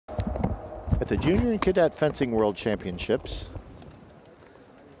At the Junior and Cadet Fencing World Championships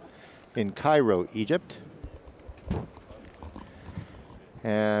in Cairo, Egypt.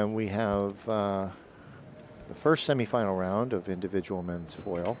 And we have the first semifinal round of individual men's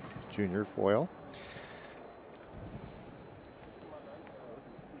foil, junior foil.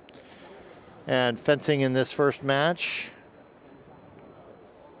 And fencing in this first match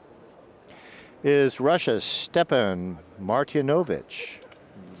is Russia's Stepan Martynovich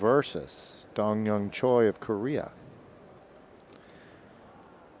versus Dong-Young Choi of Korea.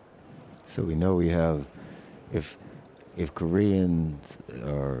 So we know we have, if Koreans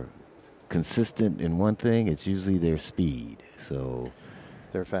are consistent in one thing, it's usually their speed. So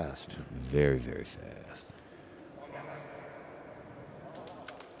they're fast. Very, very fast.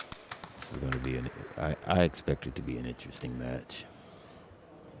 This is going to be I expect it to be an interesting match.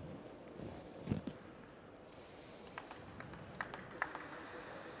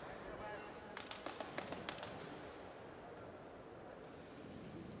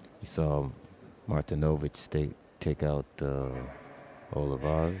 You saw Martynovich take out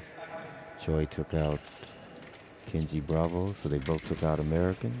Olivares. Choi took out Kenji Bravo, so they both took out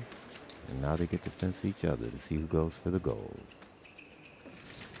Americans. And now they get to fence each other to see who goes for the gold.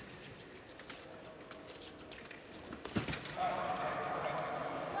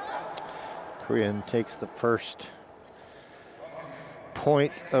 Korean takes the first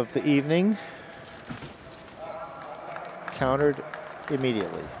point of the evening. Countered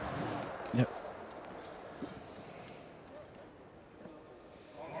immediately. Yep.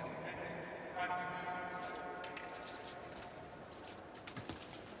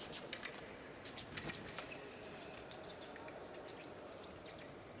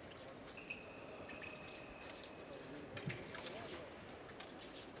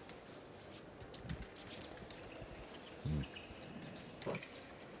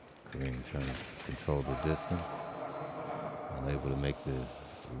 Korean trying to control the distance. Unable to make the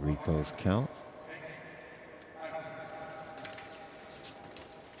repost count.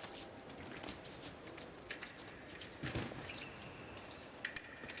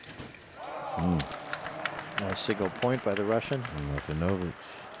 Nice single point by the Russian. Martynovich.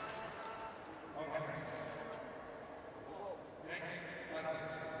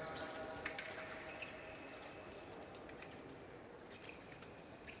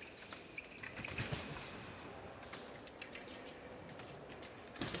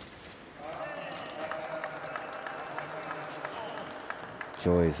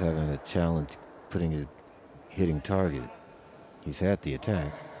 Choi is having a challenge hitting target. He's had the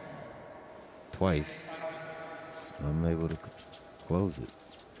attack twice. Unable to close it.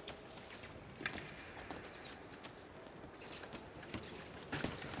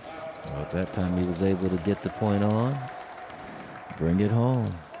 Well, at that time he was able to get the point on, bring it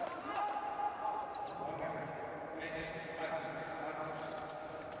home.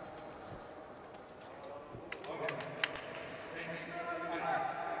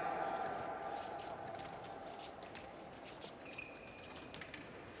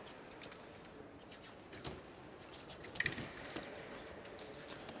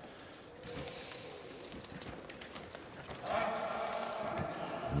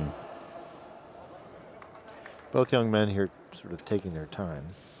 Both young men here sort of taking their time.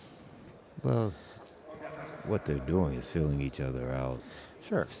 Well, what they're doing is filling each other out.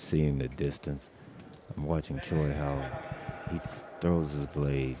 Sure. Seeing the distance. I'm watching Choi how he throws his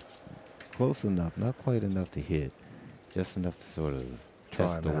blade close enough, not quite enough to hit, just enough to sort of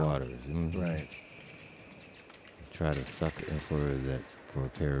test the waters. Right. Try to suck it in for a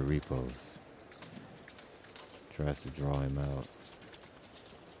pair of repos. Tries to draw him out.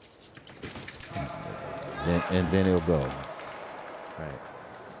 And then he'll go. Right.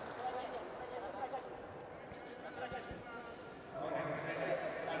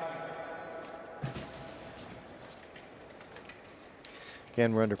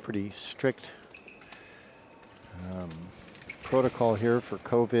 Again, we're under pretty strict protocol here for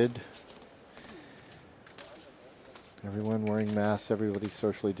COVID. Everyone wearing masks, everybody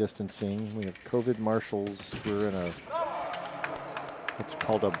socially distancing. We have COVID marshals. We're in what's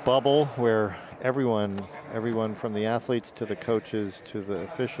called a bubble, where everyone from the athletes to the coaches to the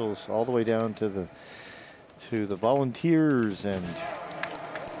officials, all the way down to the volunteers and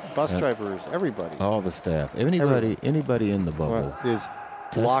bus drivers, everybody. All the staff, anybody in the bubble is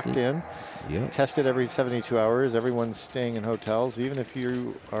locked in. Yep. Tested every 72 hours. Everyone's staying in hotels. Even if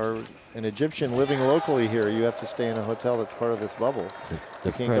you are an Egyptian living locally here, you have to stay in a hotel that's part of this bubble.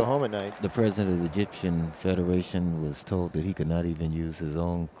 You can't go home at night. The president of the Egyptian Federation was told that he could not even use his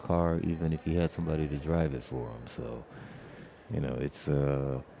own car, even if he had somebody to drive it for him. So, you know,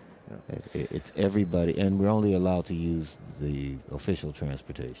 It's everybody, and we're only allowed to use the official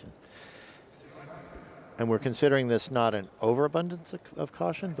transportation. And we're considering this not an overabundance of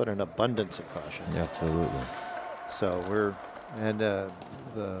caution, but an abundance of caution. Absolutely. So we're, and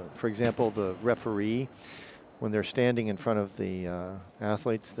for example, the referee, when they're standing in front of the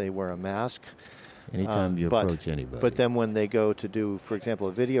athletes, they wear a mask. Anytime you approach anybody. But then when they go to do, for example,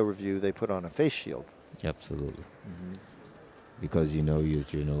 a video review, they put on a face shield. Absolutely. Because you know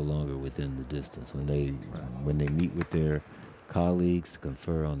you're no longer within the distance. When they meet with their colleagues to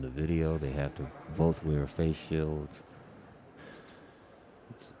confer on the video, they have to both wear face shields.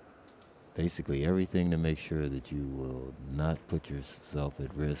 It's basically everything to make sure that you will not put yourself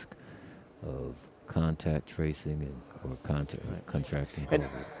at risk of contact tracing or contracting COVID.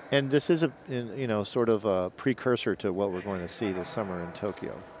 And this is sort of a precursor to what we're going to see this summer in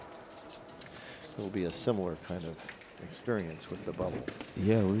Tokyo. It will be a similar kind of experience with the bubble.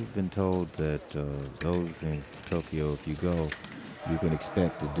 Yeah, we've been told that those in Tokyo, if you go, you can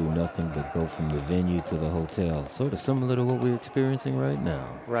expect to do nothing but go from the venue to the hotel. Sort of similar to what we're experiencing right now.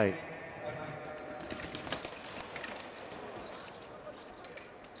 Right.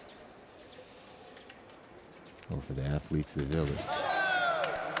 Or for the athletes, the village.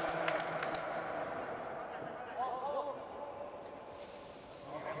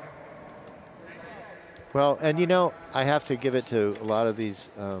 Well, and I have to give it to a lot of these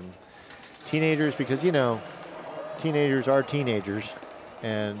teenagers because, teenagers are teenagers,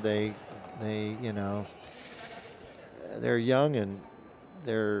 and they're young and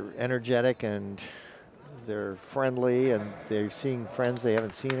they're energetic and they're friendly and they're seeing friends they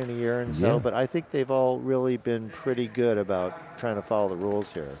haven't seen in a year and so. But I think they've all really been pretty good about trying to follow the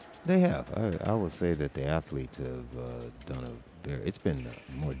rules here. They have. I would say that the athletes have done it's been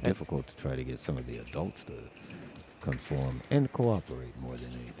more difficult to try to get some of the adults to conform and cooperate more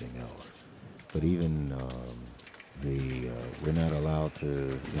than anything else. But even we're not allowed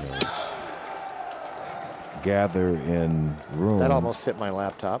to, gather in rooms. That almost hit my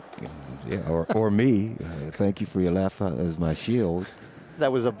laptop. Yeah, or me. Thank you for your laptop as my shield.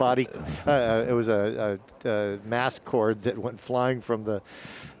 That was a body. It was a mask cord that went flying from the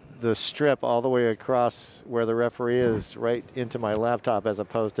strip all the way across where the referee is, right into my laptop, as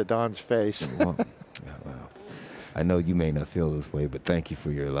opposed to Don's face. Well, I know you may not feel this way, but thank you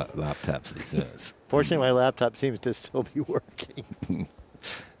for your laptop's defense. Fortunately, my laptop seems to still be working.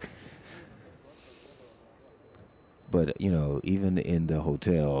 But, even in the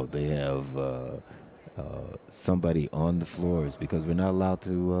hotel, they have somebody on the floors because we're not allowed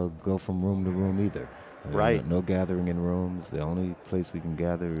to go from room to room either. Right. No gathering in rooms. The only place we can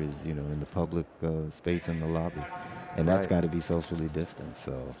gather is, in the public space in the lobby. And that's got to be socially distanced.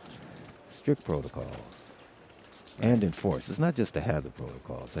 So strict protocols and enforced. It's not just to have the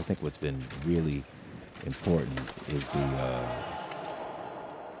protocols. I think what's been really important is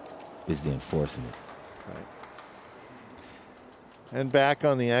the enforcement. Right. And back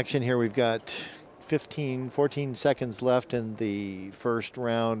on the action here, we've got 14 seconds left in the first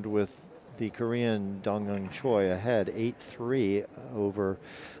round with the Korean Donghyun Choi ahead 8-3 over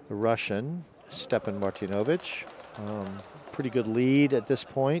the Russian Stepan Martynovich. Pretty good lead at this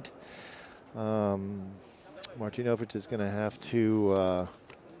point. Martynovich is going to have to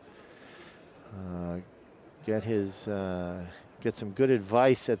get some good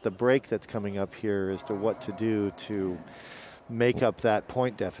advice at the break that's coming up here as to what to do to make up that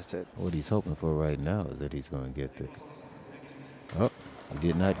point deficit. What he's hoping for right now is that he's going to get the... Oh, he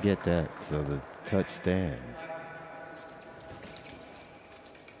did not get that, so the touch stands.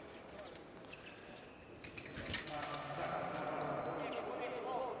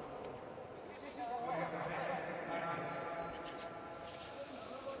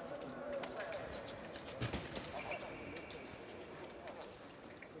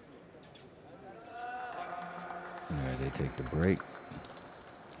 They take the break.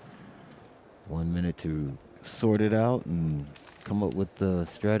 1 minute to sort it out and come up with the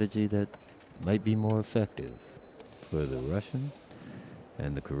strategy that might be more effective for the Russian.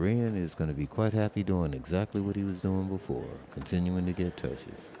 And the Korean is going to be quite happy doing exactly what he was doing before, continuing to get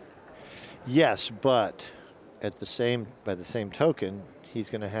touches. Yes, but by the same token, he's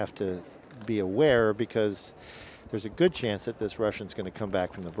going to have to be aware because there's a good chance that this Russian's going to come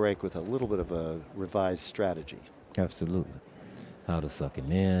back from the break with a little bit of a revised strategy. Absolutely. How to suck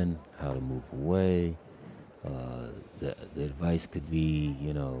him in, how to move away. The advice could be,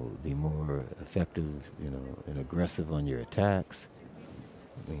 be more effective, and aggressive on your attacks.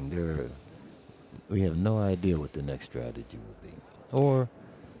 I mean, we have no idea what the next strategy will be. Or,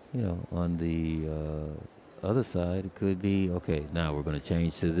 on the other side, it could be, okay, now we're going to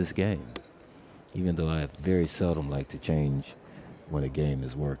change to this game. Even though I very seldom like to change when a game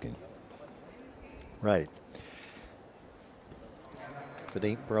is working. Right. If it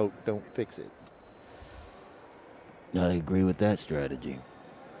ain't broke, don't fix it. I agree with that strategy.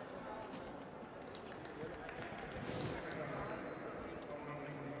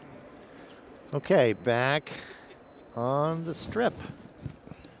 Okay, back on the strip.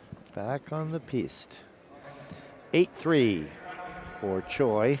 Back on the piste. 8-3 for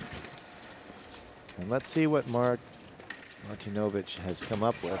Choi. And let's see what Martynovich has come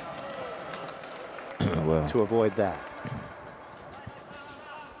up with Well, to avoid that.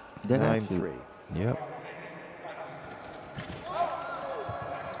 that 9-3. Yep.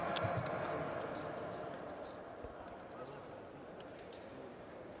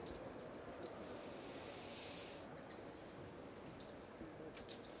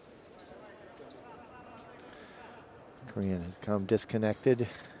 Korean has come disconnected.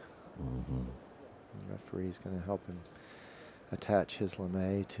 Mm-hmm. The referee's going to help him attach his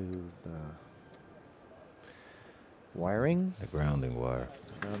lame to the wiring. The grounding wire.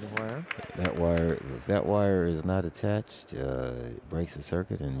 Grounding wire. That wire, if that wire is not attached, it breaks the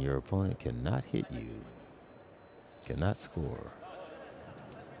circuit and your opponent cannot hit you. Cannot score.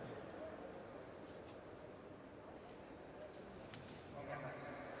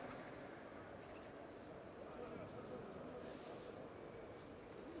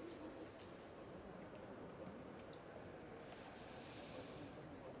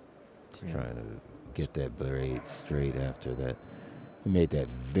 Trying to get that blade straight after that. He made that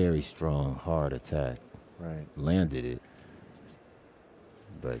very strong, hard attack. Right. Landed it,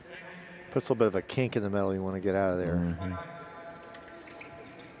 but puts a little bit of a kink in the metal. You want to get out of there.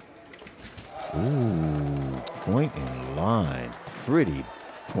 Mm-hmm. Ooh, point in line. Pretty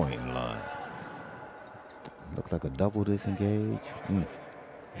point in line. Looked like a double disengage.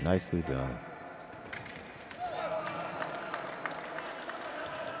 Nicely done.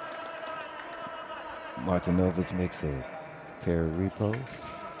 Martynovich makes a pair of repos.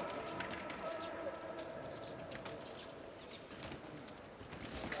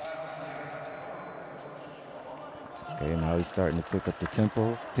 Okay, now he's starting to pick up the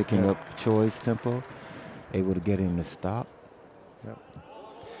tempo, picking up Choi's tempo, able to get him to stop. Yep.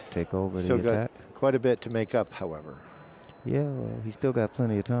 Take over Still the got attack. quite a bit to make up, however. Yeah, well, he's still got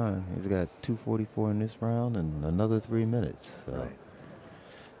plenty of time. He's got 2:44 in this round and another 3 minutes. So. Right.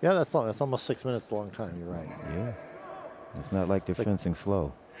 Yeah, that's long. That's almost 6 minutes. A long time. You're right. Yeah. It's not like they're fencing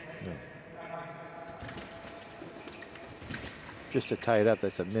slow. No. Just to tie it up,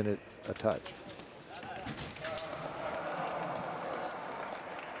 that's a minute a touch.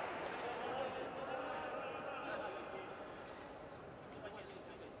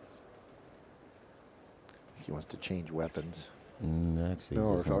 He wants to change weapons. Actually,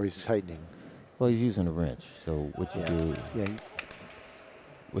 No, or he's tightening. Well, he's using a wrench. So what you do? Yeah.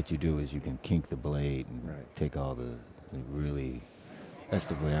 What you do is you can kink the blade and take all the really. That's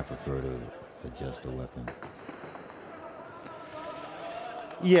the way I prefer to adjust the weapon.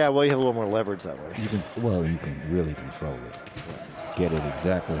 Yeah, well, you have a little more leverage that way. You can really control it. Get it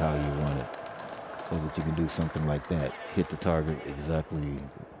exactly how you want it, so that you can do something like that. Hit the target exactly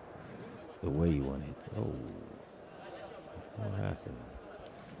the way you want it. Oh, what happened?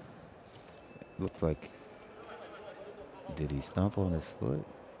 Looks like. Did he stomp on his foot?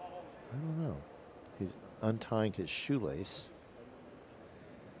 I don't know. He's untying his shoelace,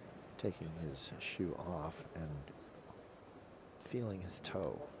 taking his shoe off, and feeling his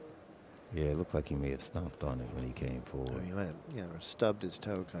toe. Yeah, it looked like he may have stomped on it when he came forward. Oh, he might have, stubbed his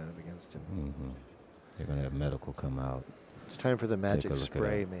toe kind of against him. Mm-hmm. They're going to have medical come out. It's time for the magic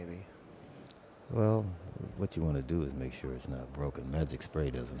spray, maybe. Well, what you want to do is make sure it's not broken. Magic spray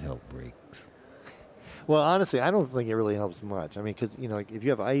doesn't help breaks. Well, honestly, I don't think it really helps much. I mean, because, if you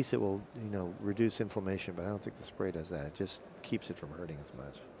have ice, it will, reduce inflammation, but I don't think the spray does that. It just keeps it from hurting as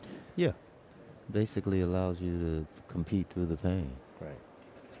much. Yeah. Basically allows you to compete through the pain. Right.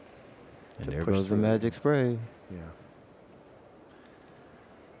 And there goes the magic spray. Yeah.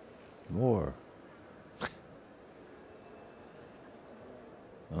 More.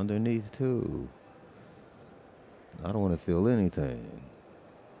 Underneath, too. I don't want to feel anything,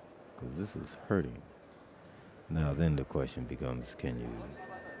 because this is hurting. Now then the question becomes, can you...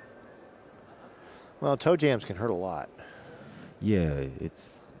 Well, toe jams can hurt a lot. Yeah,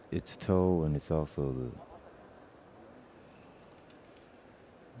 it's toe, and it's also the...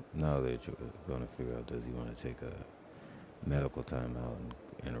 Now they're going to figure out, does he want to take a medical timeout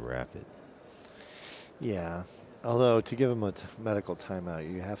and wrap it? Yeah. Although, to give him a medical timeout,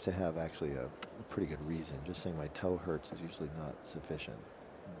 you have to have actually a pretty good reason. Just saying my toe hurts is usually not sufficient.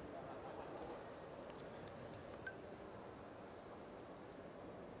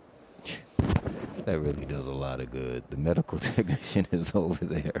 That really does a lot of good. The medical technician is over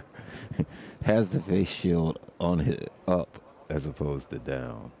there, has the face shield on his up as opposed to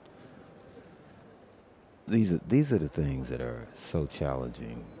down. These are the things that are so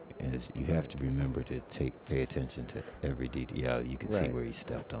challenging, and you have to remember to pay attention to every detail. Yeah, you can see where he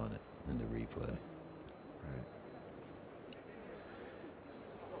stepped on it in the replay. Right.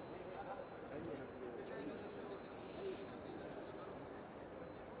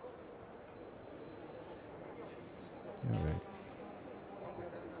 All right.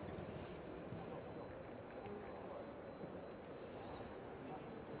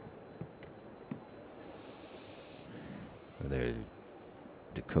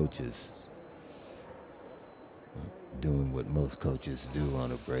 The coaches doing what most coaches do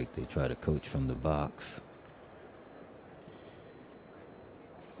on a break. They try to coach from the box.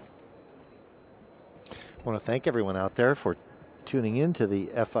 I want to thank everyone out there for tuning into the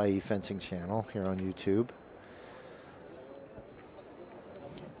FIE Fencing channel here on YouTube.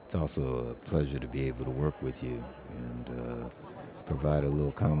 It's also a pleasure to be able to work with you and provide a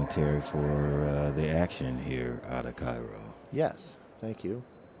little commentary for the action here out of Cairo. Yes, thank you.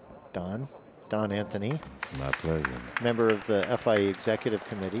 Don Anthony. My pleasure. Member of the FIE Executive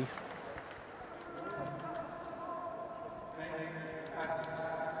Committee.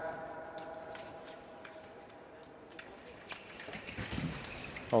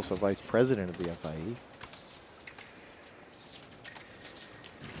 Also Vice President of the FIE.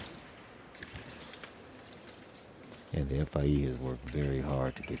 And the FIE has worked very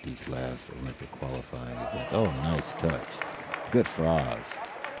hard to get these last Olympic qualifying events. Oh, nice touch. Good for Oz.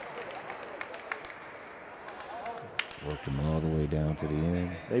 Worked him all the way down to the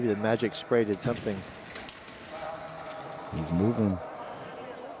end. Maybe the magic spray did something. He's moving.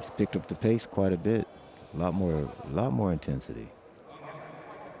 He's picked up the pace quite a bit. A lot more intensity.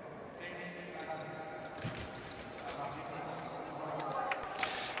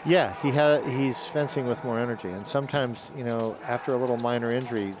 Yeah, he's fencing with more energy, and sometimes, you know, after a little minor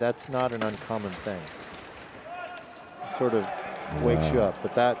injury, that's not an uncommon thing. It sort of wakes you up,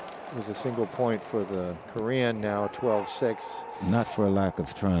 but that was a single point for the Korean, now 12-6. Not for a lack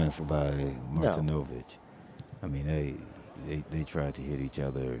of trying by Martynovich. I mean, they tried to hit each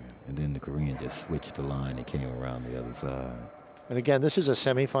other, and then the Korean just switched the line and came around the other side. And again, this is a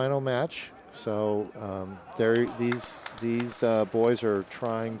semifinal match. So these boys are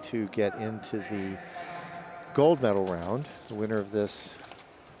trying to get into the gold medal round. The winner of this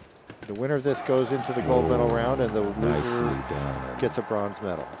goes into the gold medal round, and the loser gets a bronze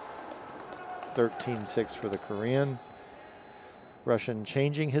medal. 13-6 for the Korean. Russian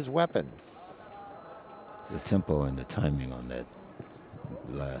changing his weapon. The tempo and the timing on that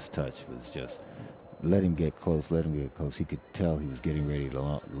last touch was just, let him get close, let him get close. He could tell he was getting ready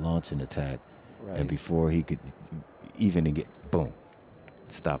to launch an attack. Right. And before he could even get, boom,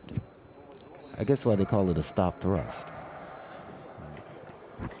 stopped him. I guess why they call it a stop thrust.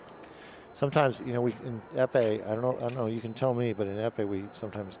 Sometimes, you know, in épée, I don't know, you can tell me, but in épée we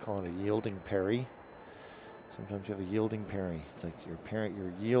sometimes call it a yielding parry. Sometimes you have a yielding parry. It's like you're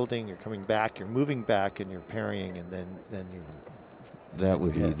yielding, you're coming back, you're moving back, and you're parrying, and then you. That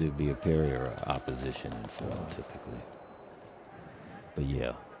would either be a parry or opposition in form, typically. But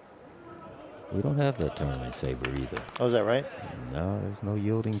yeah, we don't have that term in saber either. Oh, is that right? No, there's no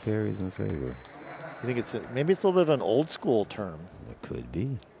yielding parries in saber. You think it's maybe it's a little bit of an old school term? It could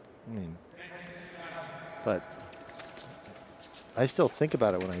be. I mean, but I still think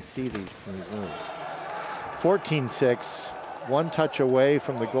about it when I see these moves. 14-6, one touch away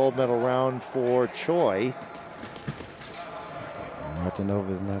from the gold medal round for Choi.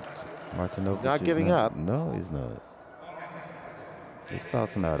 Martynovich not giving up. No, he's not. This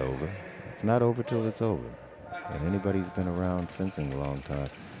bout's not over. It's not over till it's over. And anybody who's been around fencing a long time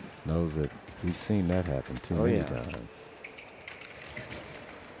knows that we've seen that happen too many times.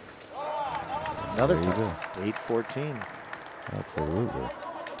 Another time. 8-14. Absolutely.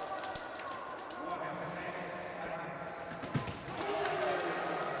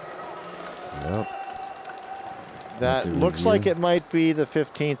 Yep. That looks like it might be the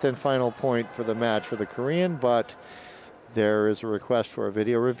 15th and final point for the match for the Korean, but there is a request for a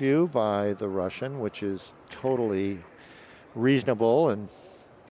video review by the Russian, which is totally reasonable and